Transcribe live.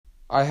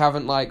I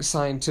haven't,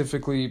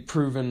 scientifically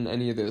proven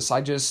any of this. I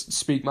just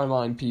speak my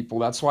mind, people.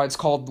 That's why it's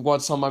called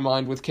What's on My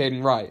Mind with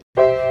Caden Wright.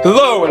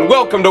 Hello, and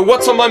welcome to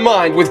What's on My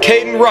Mind with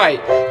Caden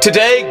Wright.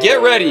 Today,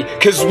 get ready,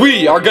 because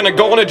we are going to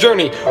go on a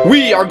journey.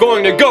 We are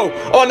going to go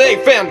on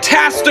a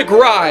fantastic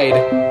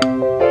ride.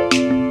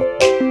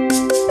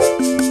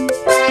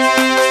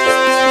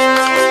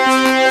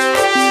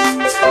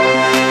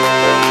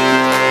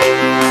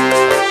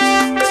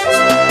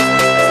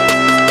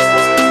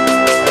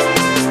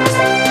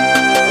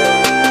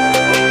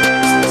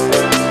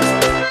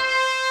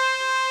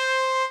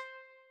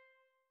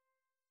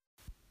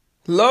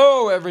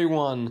 Hello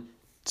everyone!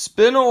 It's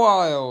been a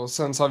while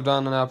since I've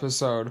done an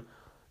episode.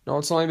 No,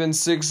 it's only been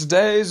 6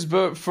 days,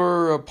 but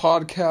for a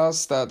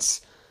podcast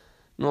that's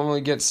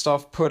normally gets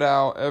stuff put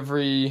out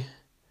every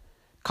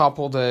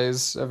couple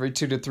days, every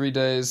 2 to 3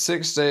 days,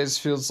 6 days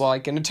feels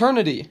like an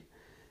eternity.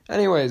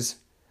 Anyways,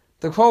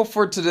 the quote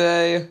for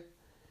today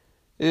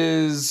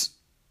is,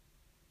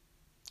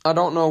 I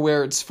don't know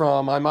where it's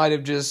from, I might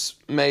have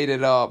just made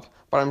it up,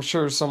 but I'm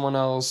sure someone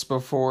else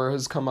before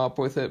has come up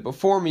with it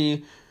before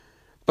me.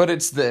 But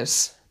it's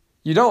this: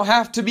 you don't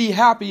have to be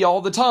happy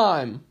all the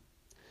time.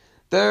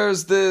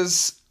 There's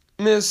this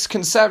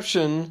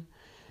misconception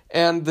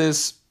and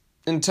this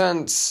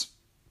intense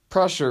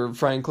pressure,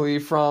 frankly,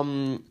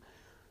 from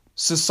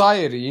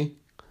society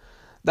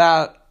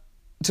that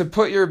to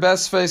put your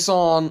best face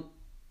on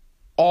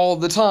all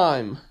the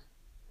time.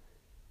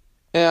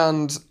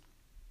 And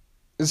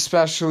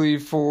especially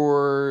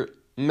for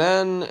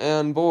men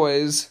and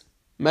boys,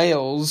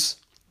 males,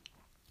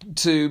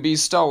 to be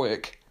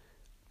stoic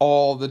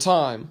all the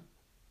time.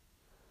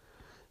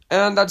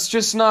 And that's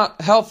just not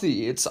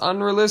healthy. It's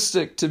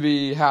unrealistic to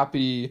be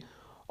happy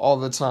all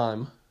the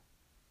time.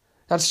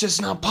 That's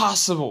just not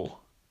possible.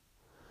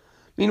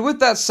 I mean, with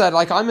that said,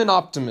 I'm an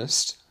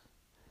optimist.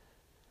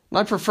 And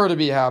I prefer to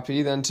be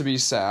happy than to be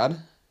sad.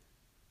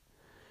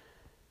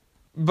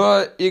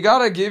 But you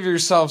gotta give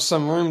yourself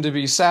some room to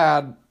be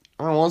sad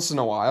once in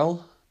a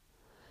while.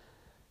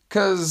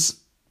 'Cause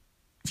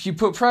if you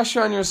put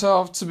pressure on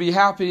yourself to be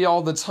happy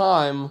all the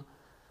time,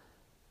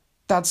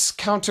 that's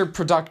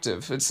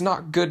counterproductive. It's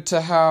not good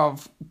to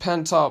have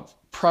pent-up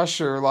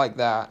pressure like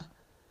that,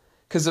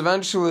 because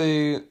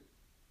eventually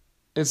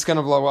it's going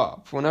to blow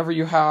up. Whenever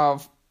you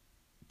have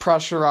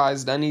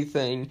pressurized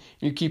anything,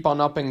 you keep on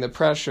upping the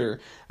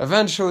pressure,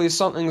 eventually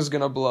something's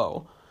going to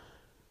blow.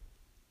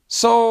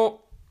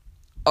 So,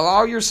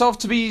 allow yourself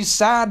to be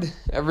sad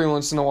every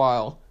once in a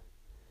while.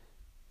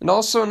 And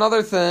also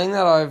another thing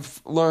that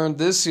I've learned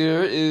this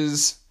year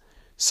is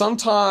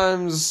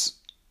sometimes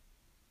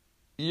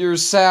you're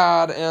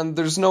sad and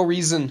there's no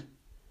reason.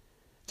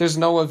 There's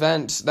no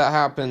event that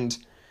happened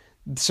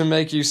to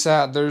make you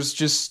sad.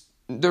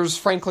 There's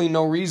frankly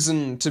no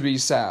reason to be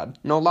sad.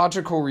 No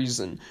logical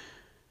reason.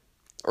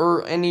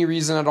 Or any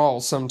reason at all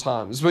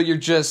sometimes. But you're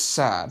just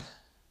sad.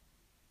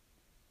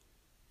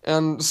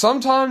 And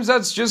sometimes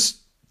that's just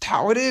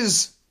how it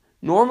is.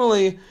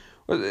 Normally,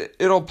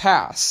 it'll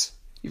pass.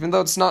 Even though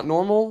it's not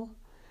normal,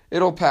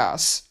 it'll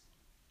pass.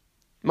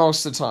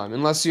 Most of the time.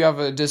 Unless you have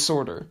a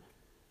disorder.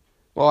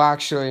 Well,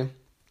 actually,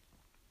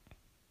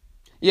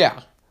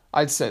 yeah,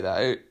 I'd say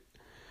that.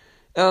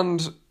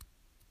 And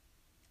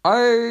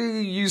I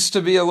used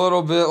to be a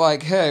little bit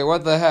like, hey,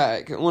 what the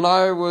heck? When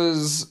I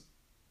was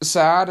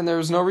sad and there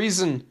was no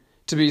reason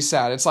to be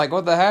sad, it's like,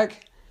 what the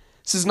heck?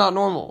 This is not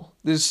normal.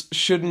 This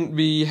shouldn't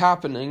be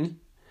happening.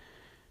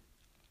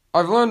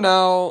 I've learned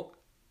now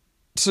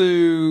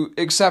to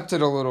accept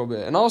it a little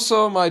bit. And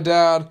also, my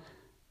dad,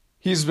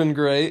 he's been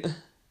great.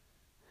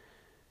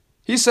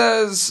 He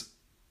says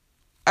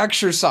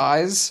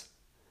exercise,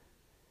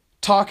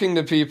 talking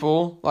to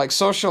people,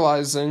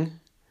 socializing,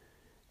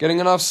 getting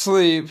enough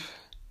sleep,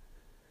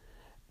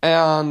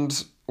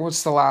 and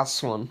what's the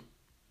last one?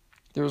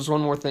 There was one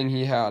more thing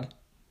he had.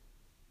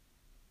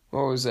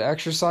 What was it?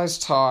 Exercise,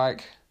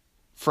 talk,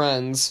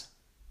 friends.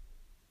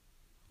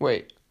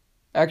 Wait,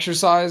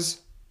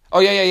 exercise?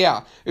 Oh,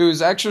 yeah. It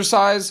was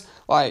exercise,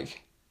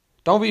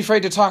 don't be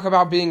afraid to talk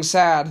about being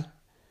sad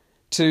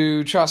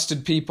to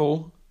trusted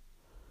people.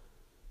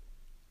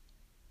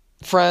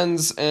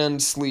 Friends and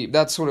sleep.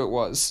 That's what it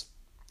was.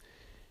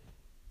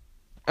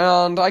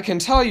 And I can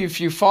tell you,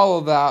 if you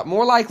follow that,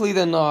 more likely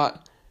than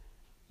not,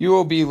 you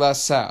will be less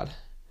sad.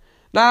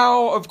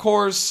 Now, of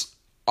course,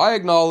 I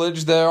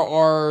acknowledge there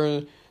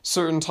are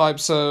certain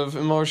types of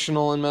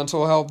emotional and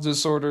mental health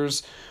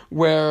disorders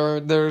where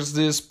there's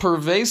this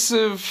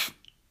pervasive,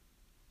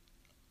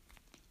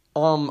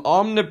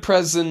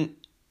 omnipresent,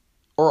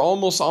 or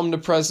almost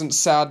omnipresent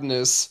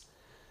sadness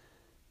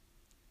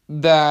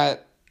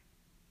that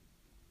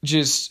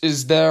just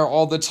is there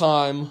all the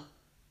time,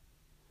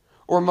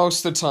 or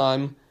most of the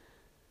time,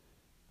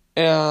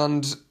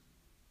 and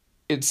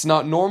it's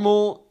not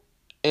normal,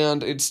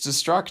 and it's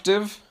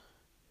destructive,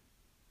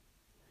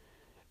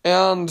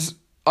 and,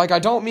 I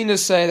don't mean to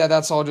say that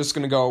that's all just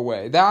going to go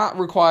away. That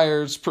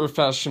requires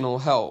professional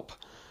help.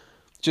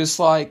 Just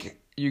like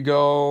you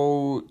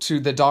go to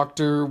the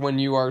doctor when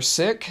you are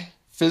sick,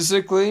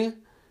 physically,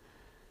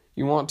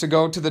 You want to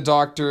go to the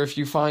doctor if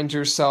you find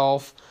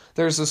yourself,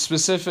 there's a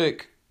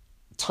specific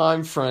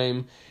time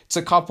frame. It's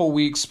a couple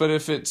weeks, but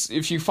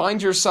if you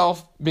find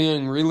yourself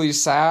being really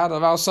sad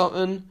about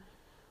something,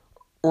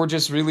 or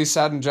just really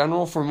sad in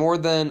general for more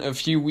than a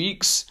few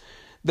weeks,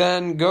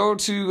 then go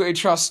to a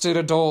trusted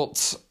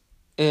adult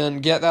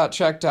and get that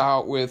checked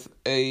out with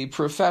a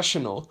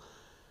professional,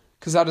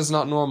 because that is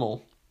not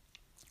normal.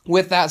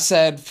 With that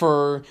said,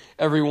 for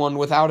everyone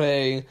without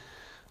a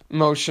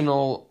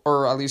emotional,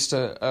 or at least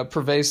a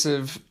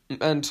pervasive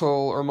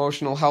mental or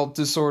emotional health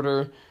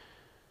disorder,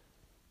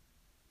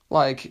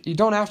 like, you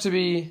don't have to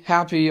be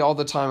happy all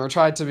the time, or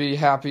try to be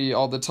happy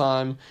all the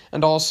time,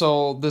 and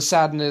also the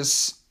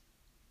sadness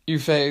you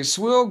face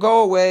will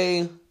go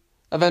away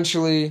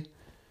eventually,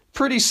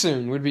 pretty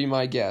soon, would be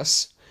my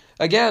guess.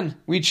 Again,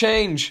 we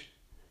change.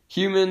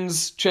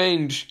 Humans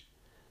change.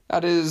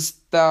 What's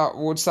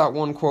that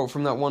one quote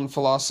from that one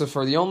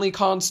philosopher? The only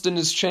constant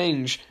is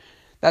change.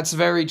 That's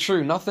very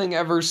true. Nothing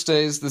ever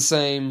stays the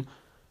same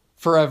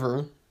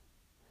forever,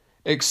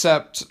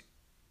 except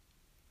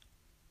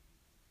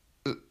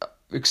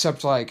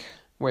like,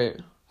 wait,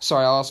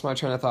 sorry, I lost my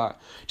train of thought.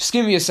 Just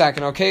give me a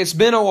second, okay? It's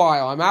been a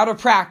while. I'm out of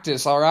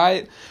practice,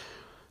 alright?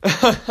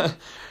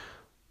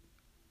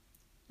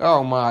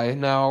 Oh my,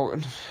 now,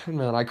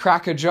 man, I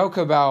crack a joke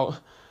about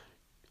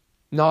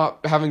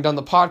not having done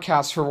the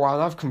podcast for a while,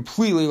 and I've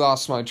completely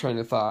lost my train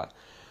of thought.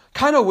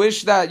 Kind of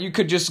wish that you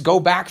could just go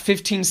back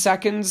 15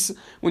 seconds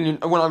when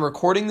I'm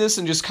recording this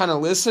and just kind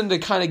of listen to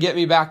kind of get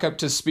me back up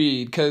to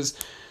speed, because,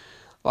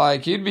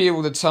 like, you'd be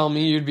able to tell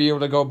me, you'd be able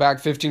to go back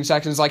 15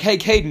 seconds, like, hey,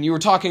 Caden, you were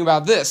talking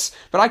about this,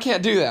 but I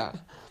can't do that.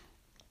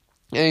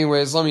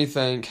 Anyways, let me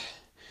think.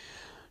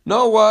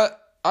 Know what?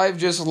 I've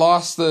just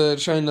lost the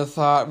train of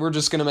thought. We're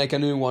just going to make a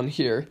new one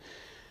here.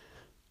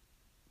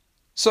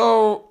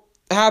 So,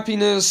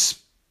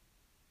 happiness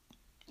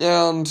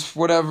and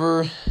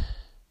whatever,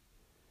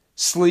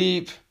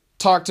 sleep,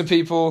 talk to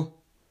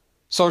people,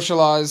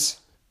 socialize,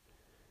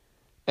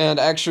 and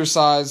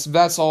exercise,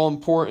 that's all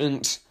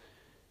important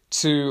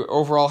to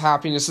overall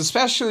happiness,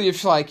 especially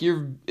if, like,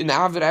 you're an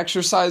avid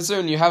exerciser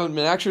and you haven't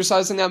been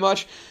exercising that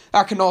much.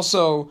 That can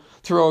also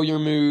throw your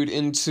mood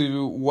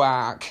into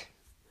whack.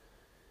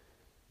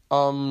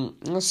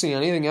 Let's see,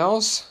 anything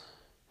else?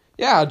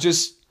 Yeah,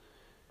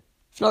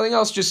 if nothing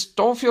else, just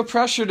don't feel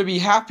pressure to be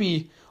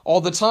happy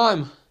all the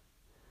time.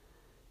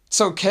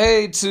 It's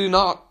okay to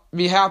not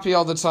be happy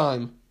all the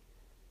time.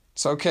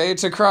 It's okay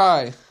to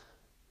cry.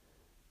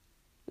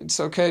 It's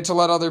okay to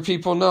let other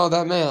people know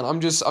that, man,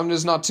 I'm just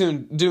not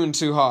doing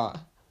too hot. I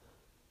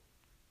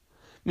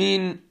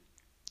mean,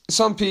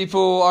 some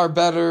people are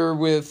better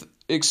with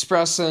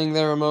expressing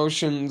their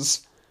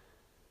emotions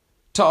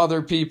to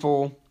other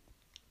people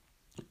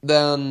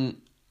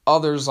than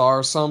others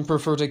are. Some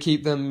prefer to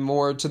keep them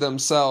more to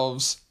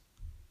themselves.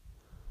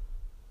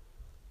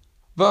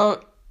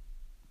 But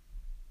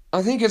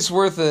I think it's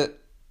worth it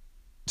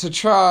to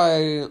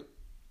try, at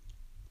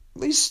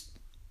least,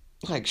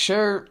 like,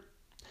 share.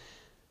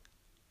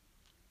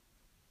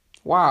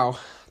 Wow,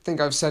 I think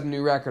I've set a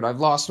new record. I've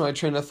lost my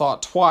train of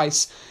thought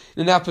twice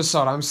in an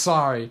episode. I'm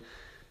sorry.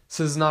 This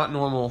is not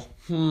normal.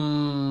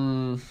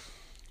 No,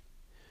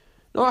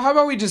 how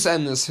about we just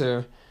end this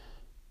here?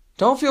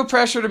 Don't feel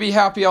pressure to be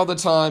happy all the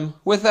time.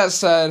 With that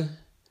said,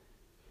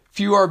 if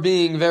you are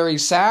being very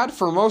sad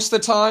for most of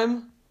the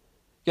time,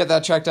 get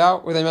that checked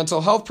out with a mental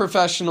health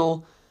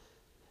professional.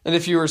 And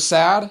if you are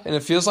sad and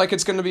it feels like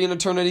it's going to be an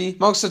eternity,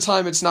 most of the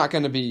time it's not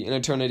going to be an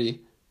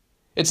eternity.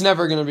 It's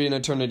never going to be an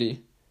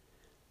eternity.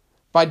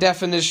 By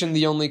definition,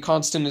 the only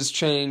constant is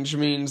change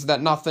means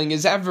that nothing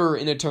is ever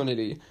in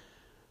eternity,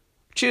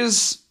 which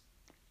is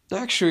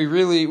actually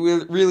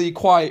really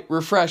quite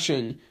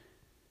refreshing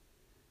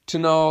to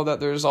know that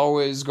there's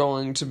always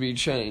going to be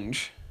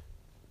change.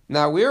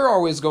 Now, we're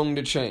always going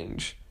to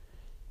change.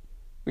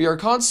 We are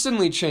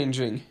constantly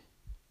changing.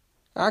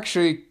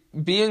 Actually,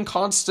 being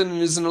constant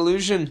is an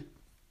illusion,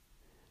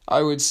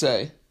 I would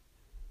say,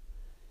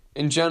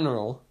 in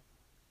general.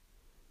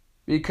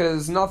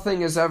 Because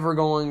nothing is ever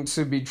going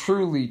to be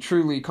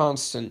truly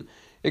constant,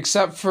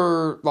 except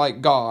for,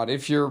 like, God,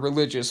 if you're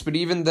religious. But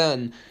even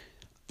then,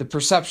 the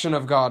perception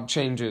of God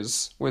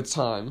changes with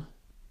time.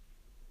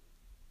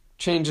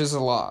 Changes a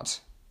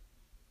lot.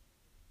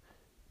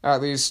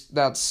 At least,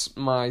 that's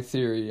my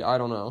theory. I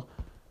don't know.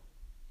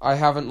 I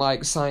haven't,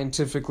 like,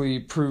 scientifically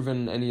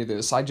proven any of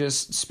this. I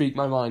just speak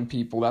my mind,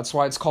 people. That's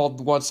why it's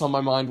called What's on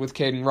My Mind with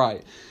Caden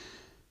Wright.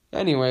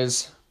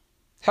 Anyways,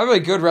 have a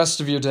good rest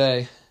of your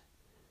day.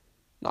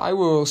 I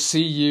will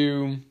see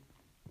you,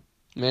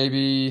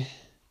 maybe,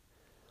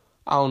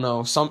 I don't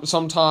know,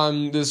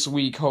 sometime this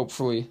week,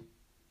 hopefully.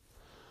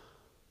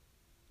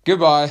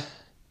 Goodbye.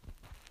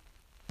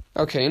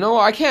 Okay, you know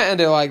what? I can't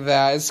end it like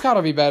that. It's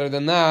gotta be better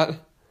than that.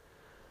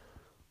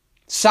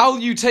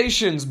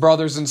 Salutations,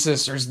 brothers and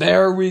sisters.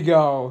 There we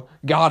go.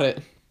 Got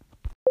it.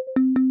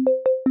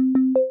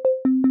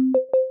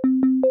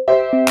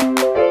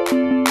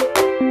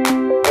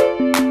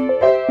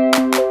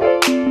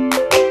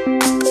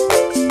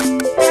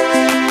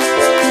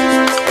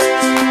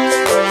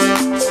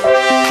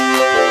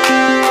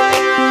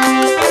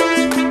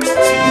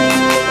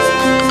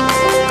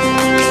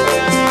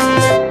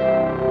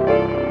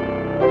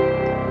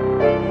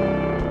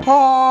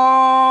 Hi.